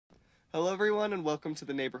Hello, everyone, and welcome to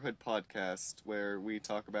the Neighborhood Podcast, where we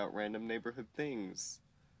talk about random neighborhood things.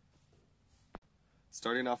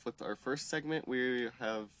 Starting off with our first segment, we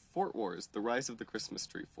have Fort Wars, the rise of the Christmas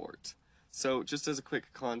tree fort. So, just as a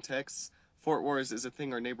quick context, Fort Wars is a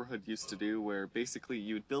thing our neighborhood used to do where basically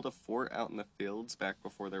you would build a fort out in the fields back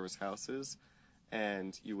before there was houses,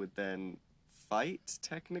 and you would then fight,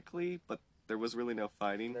 technically, but there was really no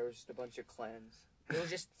fighting. There was just a bunch of clans. It was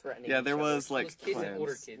just threatening. Yeah, there each was, other. like, It was kids and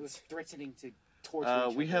older clans. kids. It was threatening to torture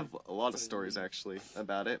each We other. have a lot of stories, actually,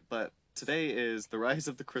 about it, but today is the rise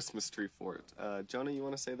of the Christmas tree fort. Jonah, you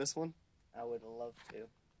want to say this one? I would love to.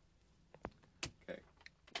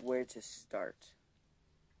 Where to start?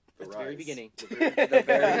 The At the very rise. beginning.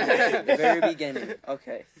 The very beginning.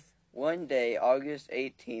 Okay. One day, August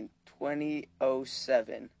 18th,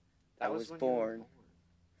 2007, I was when you were born.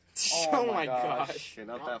 Oh my gosh. Okay,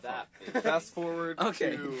 not Not that that far. Fast forward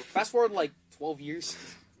Okay. to... Fast forward like 12 years.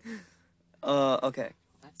 Okay.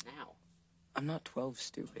 That's now. I'm not 12,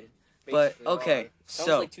 stupid. But, Basically, okay, that so-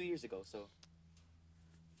 was like 2 years ago, so.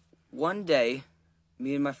 One day,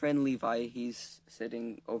 me and my friend Levi, he's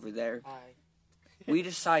sitting over there, we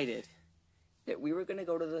decided that we were going to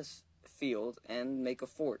go to this field and make a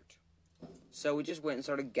fort. So we just went and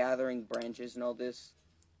started gathering branches and all this.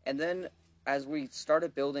 And then, as we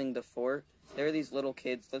started building the fort, there are these little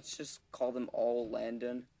kids. Let's just call them all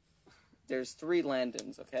Landon. There's 3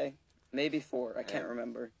 Landons, okay? Maybe 4. I can't And-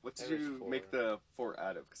 remember. What did There was you 4. make the fort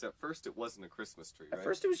out of? Because at first it wasn't a Christmas tree, right? At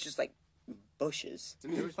first, it was just like bushes.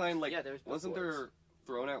 Didn't you find, like, Yeah, there was wasn't billboards. there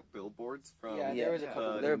thrown out billboards from Yeah, Yeah, there was a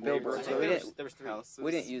couple. there were neighbors' billboards, I so think we there didn't- was, there was 3. houses?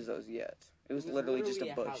 We didn't use those yet. It was It was literally just a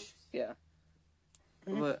literally a bush. house. Yeah.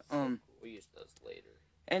 Mhm. But, We used those later.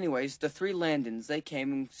 anyways, the 3 Landons, they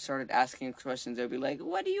came and started asking us questions. They'd be like,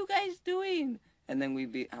 "What are you guys doing?" And then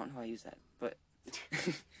we'd be, I don't know how I use that, but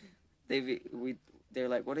they're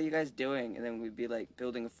like, "What are you guys doing?" And then we'd be like,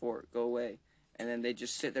 "Building a fort, go away." And then they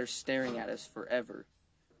just sit there staring at us forever.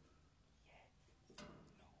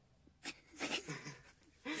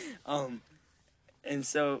 And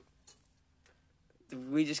so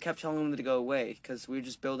we just kept telling them to go away because we were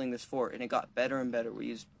just building this fort, and it got better and better. We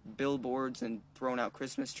used billboards and thrown out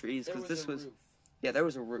Christmas trees because this was yeah, there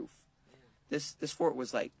was a roof. This fort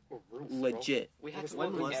was like legit. We had to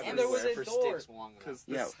When look was everywhere And there was a for door. sticks long enough. Because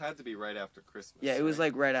Yeah. this had to be right after Christmas. Yeah, it was right?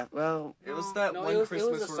 like right after. Well, It was No, that no, one it was Christmas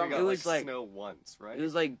a where we summer. got It was like- snow once, right? it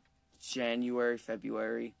was like January,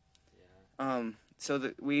 February. Yeah. So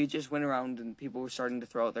that we just went around and people were starting to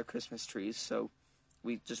throw out their Christmas trees. So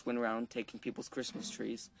we just went around taking people's Christmas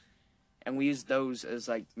trees, and we used those as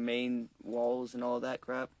like main walls and all that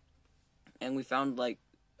crap. And we found like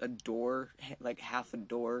a door, like half a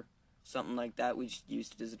door, something like that. We just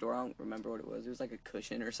used it as a door. I don't remember what it was. It was like a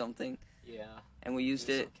cushion or something. Yeah. And we used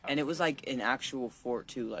It was it, some and it was like an actual fort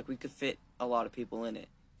too. Like we could fit a lot of people in it.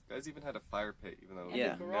 You guys even had a fire pit, even though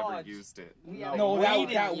Yeah. we never Garage. used it. No, We that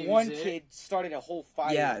didn't use one it. kid started a whole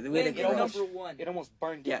fire. Yeah, we had a it Landon almost, garage. number 1. it almost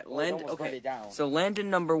burned Yeah, it. Well, it almost burned okay. it down. So Landon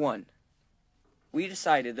number 1. We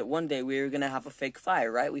decided that one day we were gonna have a fake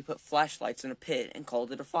fire, right? We put flashlights in a pit and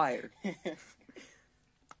called it a fire.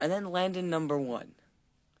 And then Landon number 1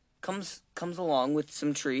 comes along with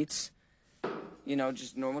some treats, you know,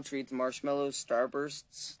 just normal treats, marshmallows,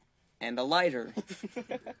 starbursts, and a lighter.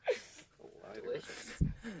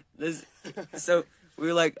 Delicious. So we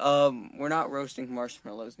were like, we're not roasting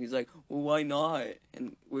marshmallows. And he's like, well, why not?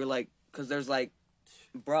 And we were like, because there's like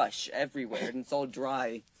brush everywhere and it's all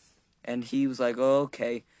dry. And he was like, oh,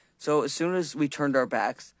 okay. So as soon as we turned our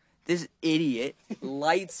backs, this idiot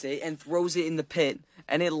lights it and throws it in the pit,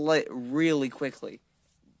 and it lit really quickly.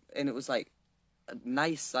 And it was like a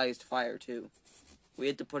nice sized fire too. We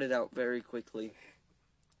had to put it out very quickly.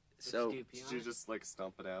 So Did Did you just, like,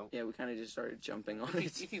 stomp it out? yeah, we kind of just started jumping on if, you,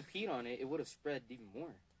 it. if you peed on it, it would have spread even more.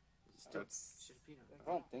 That's... Should have peed on it.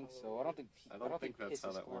 I don't think so. I don't think. I don't think that's piss how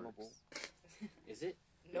is that flammable. works. Is it?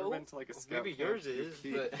 Never been to, like, a scout Maybe camp yours to do is,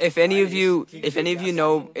 pee. but If any of I you, just- if any of you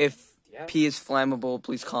know if Yeah. pee is flammable,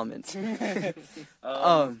 please comment.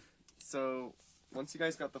 Um, so, once you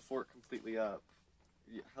guys got the fort completely up,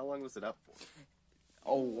 how long was it up for? A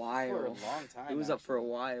For a while. long time. It was up for a actually.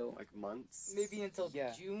 while. Like, months? Maybe until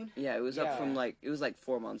Yeah. June. Yeah, it was up from Yeah. like it was like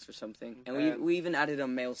 4 months or something, and And- we even added a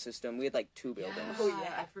mail system. We had like 2 buildings. Oh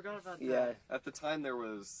yeah, I forgot about that. Yeah, At the time, there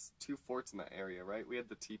was 2 forts in that area, right? We had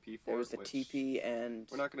the TP fort, there was the which TP and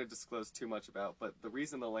we're not going to disclose too much about, but the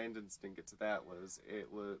reason the Landons didn't get to that was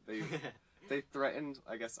they threatened.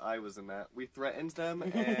 I guess I was in that. We threatened them,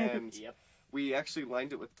 and Yep. we actually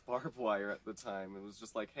lined it with barbed wire at the time. It was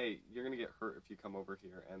just like, hey, you're gonna get hurt if you come over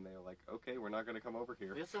here, and they were like, okay, we're not gonna come over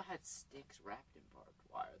here. We also had sticks wrapped in barbed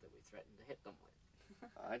wire that we threatened to hit them with.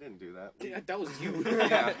 I didn't do that. Yeah, that was you.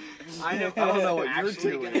 Yeah. I don't know what you're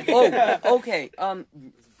Actually doing. gonna- Oh, okay.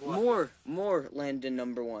 More Landon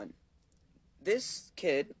number one. This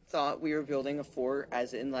kid thought we were building a fort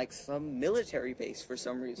as in like some military base for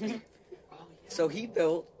some reason. So he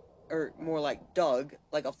built, or more like dug,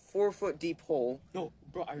 like a 4-foot deep hole No,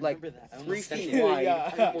 bro, I Like, remember that. I 3 almost stepped feet in it. wide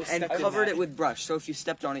I almost and stepped in covered that. it with brush. So if you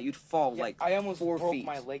stepped on it, you'd fall Yeah, like I almost 4 broke feet.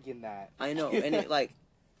 my leg in that. I know, and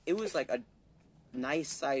it was like a nice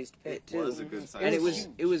sized pit It too. was a good size. And was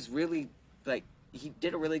it was really like he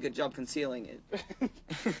did a really good job concealing it.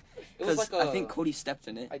 It was Because like I think Cody stepped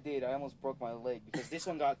in it. I did. I almost broke my leg because this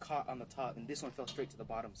one got caught on the top and this one fell straight to the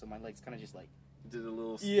bottom. So my leg's kind of just like. Did a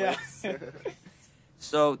little Yeah. splits.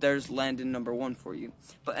 So there's Landon number one for you.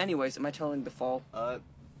 But anyways, am I telling the fall?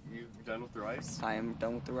 You done with the rice? I am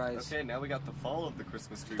done with the rise. Okay, now we got the fall of the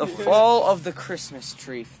Christmas tree. The fort, fall of the Christmas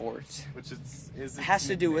tree fort. which is its Has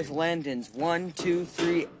to do with nickname. Landon's 1, 2,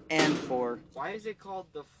 3, and 4. Why is it called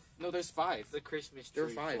No, there's 5. the Christmas There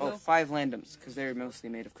tree? were 5. Oh, 5 Landons, because they're mostly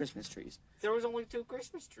made of Christmas trees. There was only 2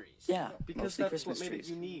 Christmas trees. Yeah, Because mostly that's Christmas what made trees.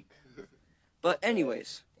 it unique. But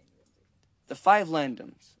anyways, the 5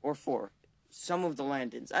 Landons, or 4, some of the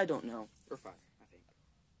Landons, I don't know. Or 5, I think.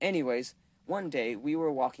 Anyways, one day we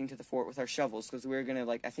were walking to the fort with our shovels because we were gonna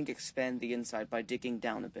I think expand the inside by digging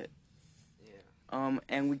down a bit. Yeah.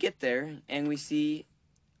 And we get there and we see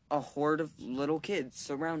a horde of little kids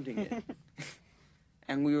surrounding it.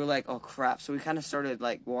 And we were like, oh crap. So we kind of started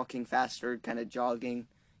like walking faster, kind of jogging,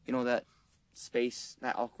 that space,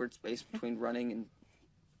 that awkward space between running and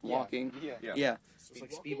walking. Yeah. Yeah. Yeah. It's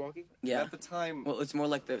like speed walking? Yeah. At the time, Well, it's more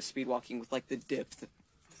like the speed walking with like the dip.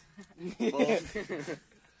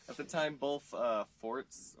 at the time, both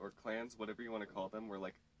forts or clans, whatever you want to call them, were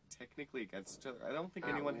like technically against each other. I don't think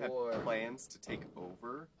At anyone had war. plans to take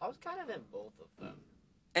over. I was kind of in both of them.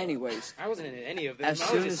 Anyways, I wasn't in any of them. As I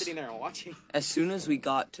soon was just as- sitting there and watching. as soon as we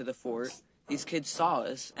got to the fort, these kids saw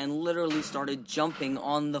us and literally started jumping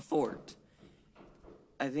on the fort.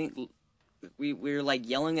 I think we were like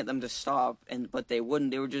yelling at them to stop, but they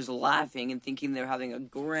wouldn't. They were just laughing and thinking they were having a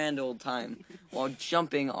grand old time while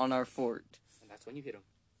jumping on our fort. And that's when you hit them.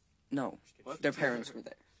 No, What? their parents were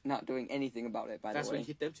there, not doing anything about it, by That's the when way.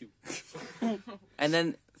 you hit them too. And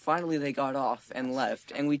then finally they got off and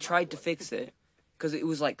left, and we tried to fix it because it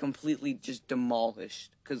was like completely just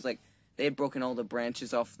demolished because like they had broken all the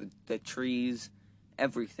branches off the trees,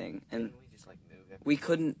 everything, and And we just like move it.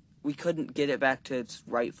 we couldn't get it back to its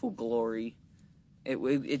rightful glory.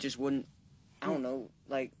 It just wouldn't, I don't know,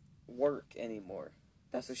 like work anymore.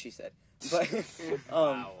 That's what she said. But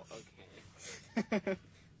Wow. Okay.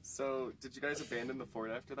 So, did you guys abandon the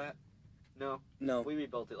fort after that? No, no, we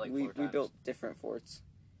rebuilt it like we 4 times. built different forts.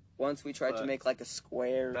 Once we tried to But make like a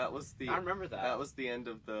square. That was the. I remember that. That was the end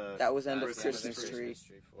of the. That was end of That was the end Christmas the tree. Christmas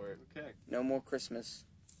tree for it. Okay. No more Christmas.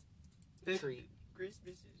 Tree.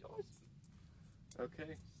 Christmas is awesome.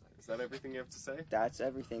 Okay. Is that everything you have to say? That's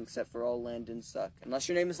everything except for all Landon suck. Unless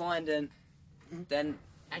your name is Landon, then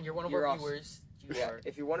And you're one of You're our awesome. viewers. You yeah. are.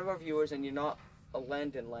 If you're one of our viewers and you're not a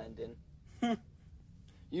Landon,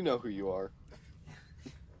 You know who you are.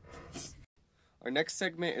 Our next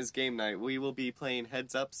segment is game night. We will be playing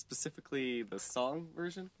Heads Up, specifically the song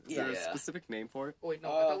version. Is there a Yeah. specific name for it? Oh wait, no.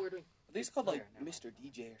 I thought we were doing. I think it's called like Never mind. Mr.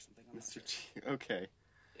 DJ or something. I'm not Mr. sure. G. Okay.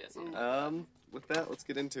 Yes. With that, let's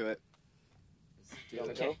get into it. You want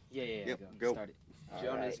me to Okay. go? Yeah, yeah, yeah. Yep, go. go. Start it.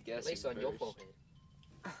 Jonah's At guessing least on your first. forehead.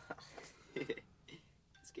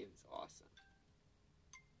 This game is awesome.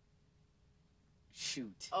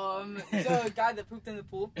 Shoot. The guy that pooped in the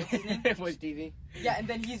pool. What's his name? What, Stevie? Yeah, and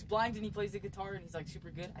then he's blind and he plays the guitar and he's like super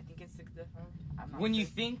good. I think it's the. I'm not When you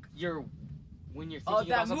sure. think you're, when you're Oh,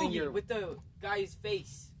 thinking about that something, movie you're with the guy's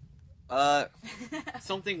face.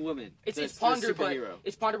 Something woman. It's The Ponder, but superhero.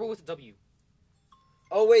 it's Ponderable with a W.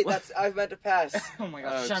 Oh wait, that's I meant to pass. Oh my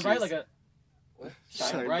Oh, Shine bright jeez. like a.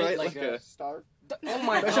 Shine bright bright like like a- a. Star. Oh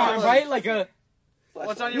my God. Shine bright like a.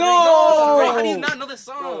 What's on your No! ring? How do you not know this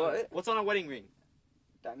song? No, what? What's on a wedding ring?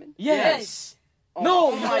 Diamond. Yes. Oh.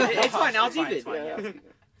 No, my God. It's fine, now it's It's fine, even. it's fine, Yeah. yeah.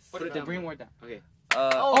 Put it down. Bring more down.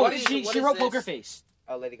 Oh, what Oh, is she it? What she is wrote this? Poker Face.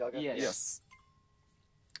 Lady Gaga. Yes.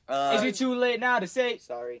 Yes. Is it too late now to say?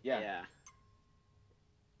 Sorry. Yeah.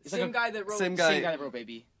 It's Same like guy that wrote. Same a, guy. same guy that wrote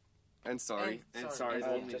Baby. And sorry. And sorry.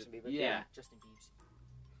 Oh, only Justin Bieber. Yeah. Justin Bieber.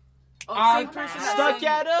 Oh, I'm same person that stuck sang-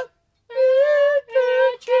 at a.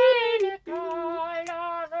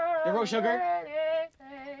 They wrote Sugar. It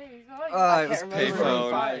was I can't remember.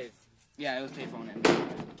 Payphone. Yeah, it was Payphone.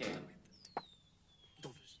 Okay.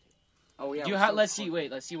 Oh yeah. You we're ha- still let's see. recording.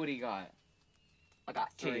 Wait. Let's see what he got. I got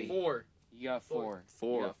Okay. 3. 4. You got 4.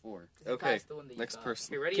 Four. You got 4. Okay, That's the one that you next got.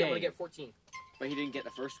 person. Okay, ready? Okay. I'm gonna get 14. But he didn't get the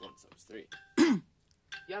first one, so it's 3. You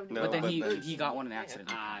have No, but then but he then- he got one in accident.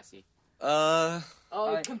 Ah, I see. Oh,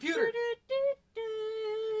 I- computer.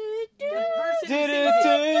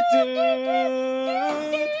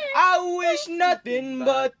 I wish nothing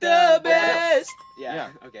but the best. Yeah.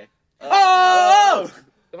 Okay. Oh!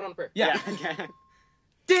 The one on the prayer. Yeah. Okay.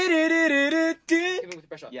 Hit me with the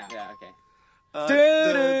pressure. Yeah. Yeah. Okay.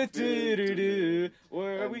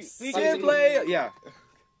 Where we Sing- can play. Yeah.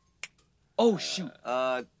 Oh shoot.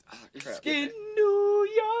 crap. In New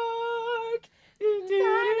York.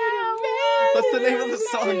 What's the name of the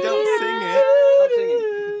song? Don't sing it. Stop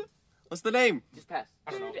singing. What's the name? Just pass.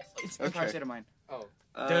 I don't know. It's Okay. Empire State of Mind. Oh.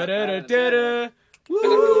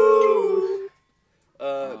 Woo.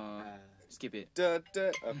 Skip it.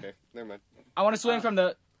 Okay, never mind. I want to swing from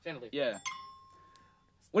the. Chandelier. Yeah.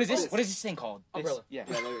 What is this? What is this thing called? This- Umbrella. Yeah.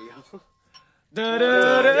 Yeah. There you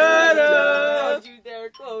go. Don't you dare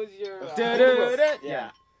close your eyes.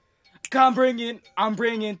 Yeah. I'm bringing.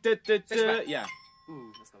 Six-pack. Yeah.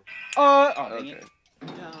 Ooh, let's go. Oh, dang Okay. it. Da,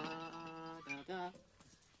 da, da.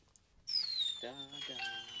 Da, da,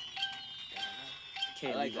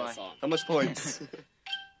 Okay, I like Levi. that song. How much points?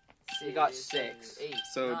 You got 6. 8.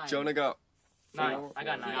 So 9. Jonah got 9. four, I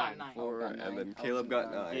got 9. you Nine. got 4, got and nine. then Caleb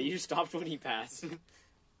got 9. Yeah, you stopped when he passed.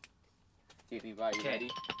 Dude, Levi, you Okay. ready?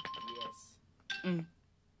 Yes.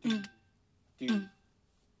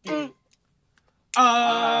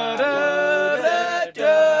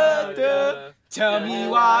 Tell me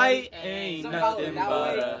why ain't Somehow nothing that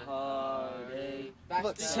but way. a heartache. Back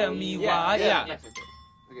Tell me why. Yeah. Yeah.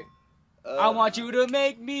 I want you to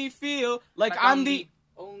make me feel like I'm the.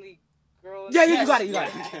 only girl. Yeah, you Yes. got it. You got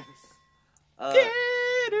it.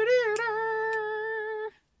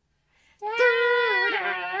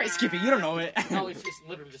 Skip it. You don't know it. No, it's just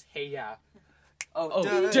literally just hey yeah. Oh.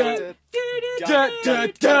 Da- Da- da- da- da-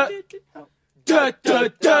 da. Da- da-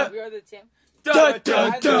 da. We are the champ. Da-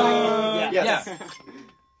 da- da. Yeah. Yes.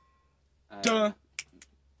 Da.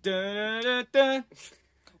 Da- da- da.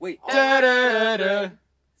 Wait. Da- da- da.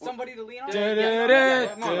 Somebody to lean on. Da- Yeah, da- yeah,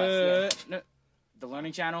 da- more or less, yeah. No, the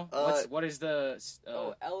Learning Channel. Uh, What is the?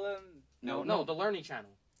 Oh, LM. No. The Learning Channel.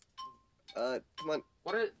 Come on.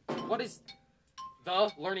 What is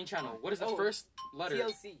the Learning Channel? What is the Oh. first letter?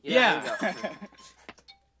 TLC. Yeah.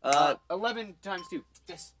 Uh, 11 times 2.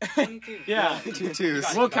 Yes. 22. Yeah. 2 twos.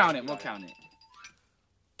 We'll count it. We'll count it.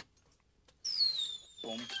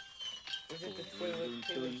 Boom. Was it the toilet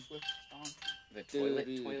Taylor Swift song? The toilet.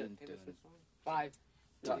 Taylor Swift song? 5.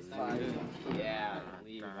 Top 5. Yeah.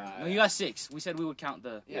 No, you got 6. We said we would count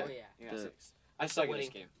the. Yeah. Oh yeah. You got The- 6. I suck at this Winning.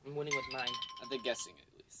 game. I'm winning with 9. I think guessing at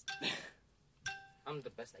least. I'm the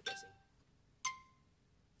best at guessing.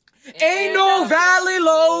 Ain't no valley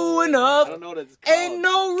low I enough. don't know what it's called. Ain't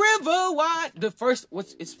no river wide. The first,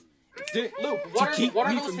 what's it's? Luke, To what keep are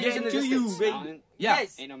me those from things in getting the to you, distance? baby. Mountain? Yeah.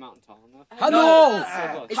 Yes. Ain't no mountain tall enough. No. So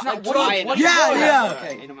close. It's not What what high is- what enough. is- Yeah. Okay.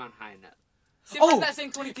 Okay. Ain't no mountain high enough. Simple Oh. as that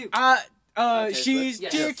saying 22. Okay, She's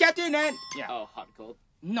yes. dear captain and yeah. Oh, hot and cold.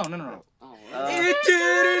 No. Oh.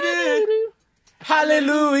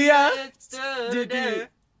 Hallelujah. Skip it.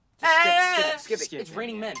 Skip It's it.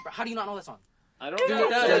 Raining Men. Bro, how do you not know that song? I don't know.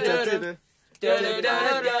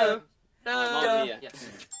 Mamma Mia. Yes.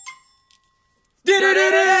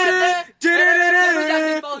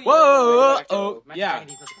 Whoa. Oh. Mac Yeah.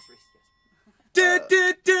 Kennedy, that's the best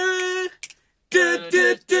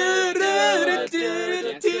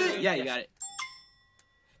race, Yeah, you got it.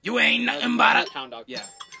 You ain't nothing but a. Hound dog. Yeah.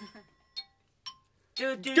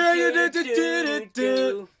 I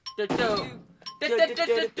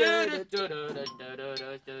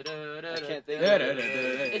can't think.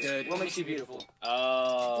 It's What makes you beautiful?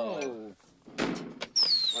 Oh.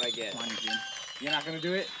 What I get? Come on, Jim. You're not gonna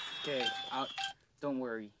do it? Okay. Don't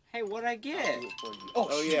worry. Hey, what'd I get?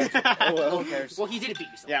 Oh, yeah. Oh, well. Who cares? Well, he did beat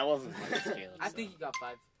you. So. Yeah, it wasn't like Caleb. I think he got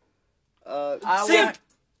 5. I Simp! want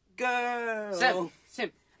girl.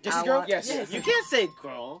 Simp. Just I a girl? want- Yes. yes. You can't say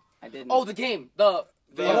girl. I didn't. Oh, the game. The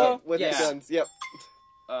With yes. the guns. Yep.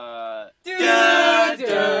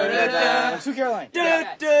 Sweet Caroline.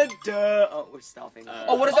 Yeah. Oh, we're stopping.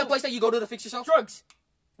 Oh, what is that place that you go to fix yourself? Drugs.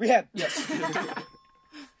 Rehab. Yes.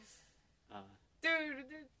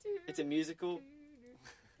 It's a musical.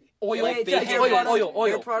 Oil. Wait, It's hair oil. product. Oil.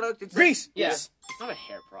 Hair Oil. product. It's Grease. Yes. It's not a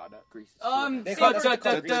hair product. Grease. They call it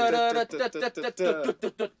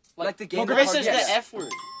like the game. This is Yes. the F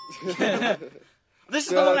word. This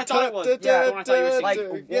is the one I thought it was. Yeah. The one I thought you were Like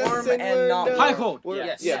singing. warm and not High cold.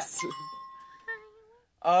 Yes. Yes.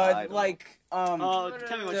 like Tell me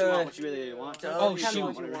what you want. What you really want. Oh, tell me shoot.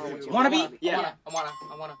 what you want, what you Wanna want. be? Yeah. I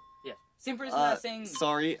wanna. Yeah. Simper's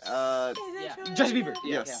Sorry. Yeah. Justin Bieber.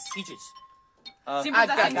 Yes. Peaches. Simple I as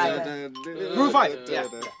got that. it. Rule 5. Yeah.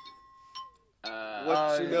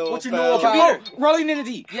 What you know What you about... know about- Computer. Rolling in the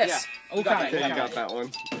deep. Yes. Yeah. Okay. got Okay, you Okay. got that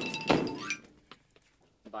one.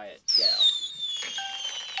 Buy it. Yeah.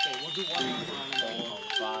 Okay, we'll do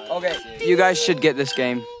one. Okay, you guys should get this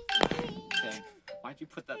game. Okay. Why'd you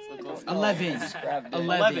put that so close? 11.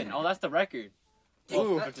 11. Oh, that's the record.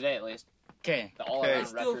 Ooh. For today, at least. Okay. The Okay. all-around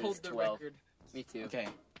Still record hold is the 12. record. Me too. Okay.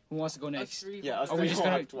 Who wants to go Us next? three. Yeah, us Are we three just will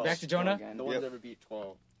gonna have 12. back to Jonah? No one's Yep. ever beat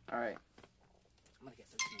 12. All right. I'm gonna get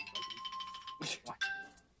 13.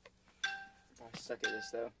 I suck at this,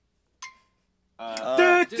 though.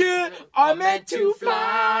 I'm meant to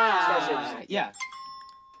fly. Yeah.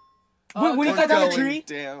 When you We're cut down the going tree.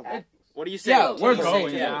 down. What do you say? Yeah, we're You say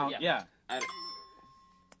going two. down. Yeah.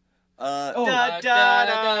 Oh,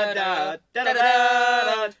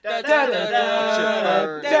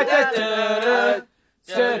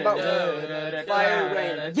 Fire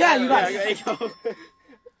rain. Yeah, you got there it. you go.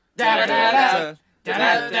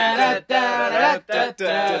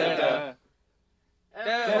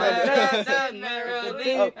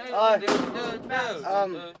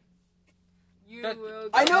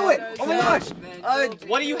 I know it. Oh my gosh.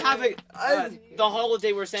 What do you have it? The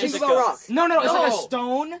holiday where Santa Jingle comes. Bell Rock. No, it's like a No.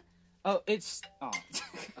 stone. Oh, it's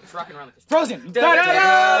It's rocking around the Frozen.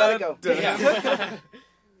 There you go. Yeah.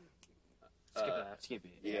 Skip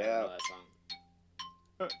it. Yeah. That song.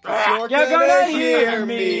 You're You're gonna hear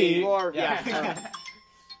me. Yeah.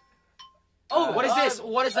 Oh, what is this?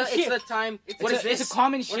 What is this? It's the time. What is this? It's a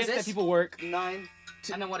common What is shift that this? people work. 9.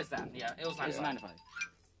 And then what is that? Yeah, it was 9 It's 9 to 5.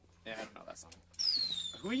 Yeah, I don't know that song.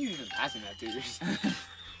 Who are you even passing that to?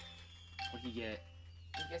 What do you get?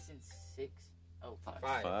 I'm guessing 6. Oh, 5.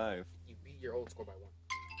 5. You beat your old score by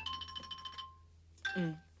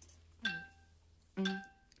 1.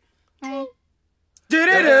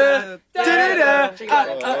 Yeah.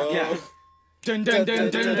 Dun dun dun dun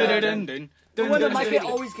dun dun dun dun. The one that dun, my dun, kid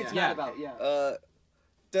dun. always gets Yeah. mad about. Yeah.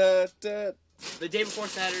 The day before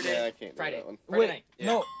Saturday. Yeah, I can't do Friday. that one. Friday Wait, night.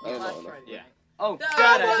 no. I don't know. Friday. Yeah. Oh.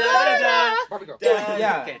 Barbie girl.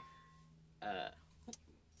 Yeah. Okay.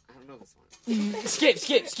 I don't know this one. Skip.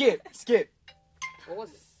 What was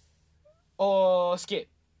it? Oh, skip.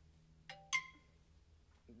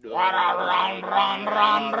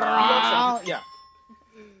 Yeah.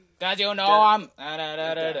 Cause you know I'm.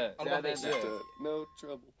 No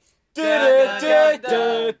trouble.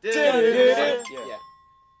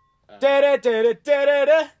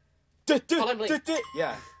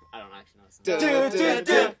 Yeah. I don't actually know this song.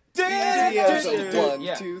 Easy as a 1,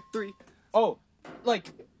 Yeah. 2, 3. Oh, like.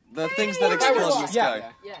 The things that explode in the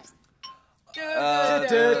sky. Yeah.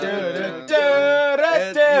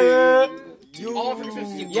 All for Christmas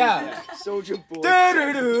Eve. Yeah. Soldier Boy.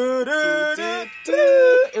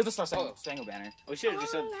 It was a Star Spangled Banner. We should have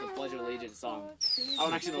just said the Pledge of Allegiance song. I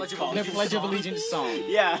don't actually know what it's called. The Pledge of Allegiance song.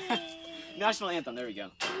 Yeah. National Anthem. There we go.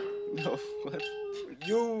 No, what?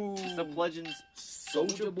 It's the Pledge's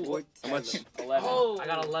Soldier Boy. How much? 11. Oh, I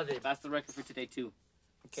got 11. That's the record for today, too.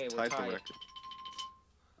 Okay, we're Tied the tied. record.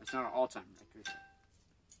 It's not an all-time record.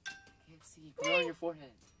 Can't see. Put it on your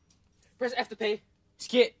forehead. Press F to pay.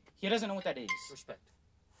 Skip. He doesn't know what that is. Respect.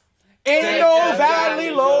 Ain't no valley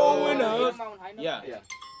low enough. Mountain high enough? Yeah. Yeah.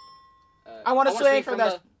 I want to swing from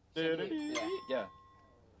that. Yeah. Yeah.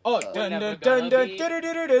 Oh, dun dun never dun gonna dun be- dun dun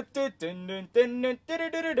dun dun dun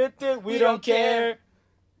dun dun dun. We don't care.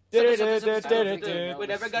 We're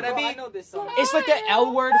never gonna be. I know this song. It's like the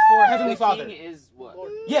L word for Heavenly The Father. King is what?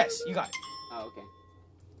 Yes, you got it. Oh, okay.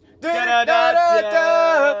 The Yeah,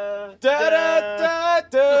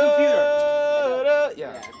 Yeah.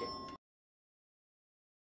 okay.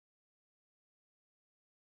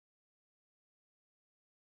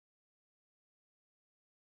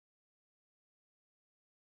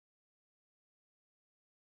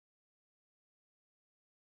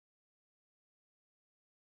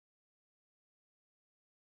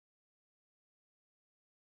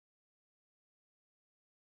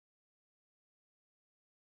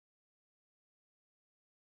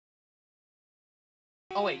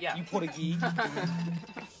 Oh wait, yeah. You put a geek.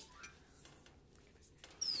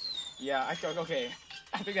 Yeah, I thought, okay.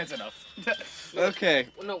 I think that's enough. Okay,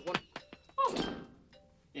 Well, no, one.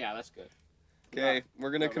 Yeah, that's good. okay. We're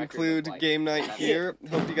gonna The record of conclude life. game night here.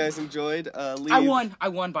 Hope you guys enjoyed. Leave. I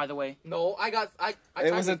won, by the way. No, I got. I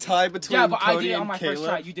It was a tie between Yeah, but I Cody did it on and my first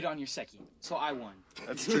try. Caleb. You did it on your second. So I won.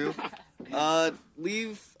 That's true.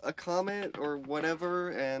 Leave a comment or whatever,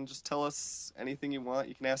 and just tell us anything you want.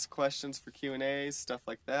 You can ask questions for Q&As, stuff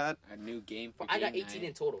like that. A new game for I got game 18 night.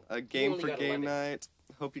 in total. A game only for got game 11. night.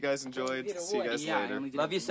 Hope you guys enjoyed. did a See you what? guys Yeah, I later. only did Love it you. once.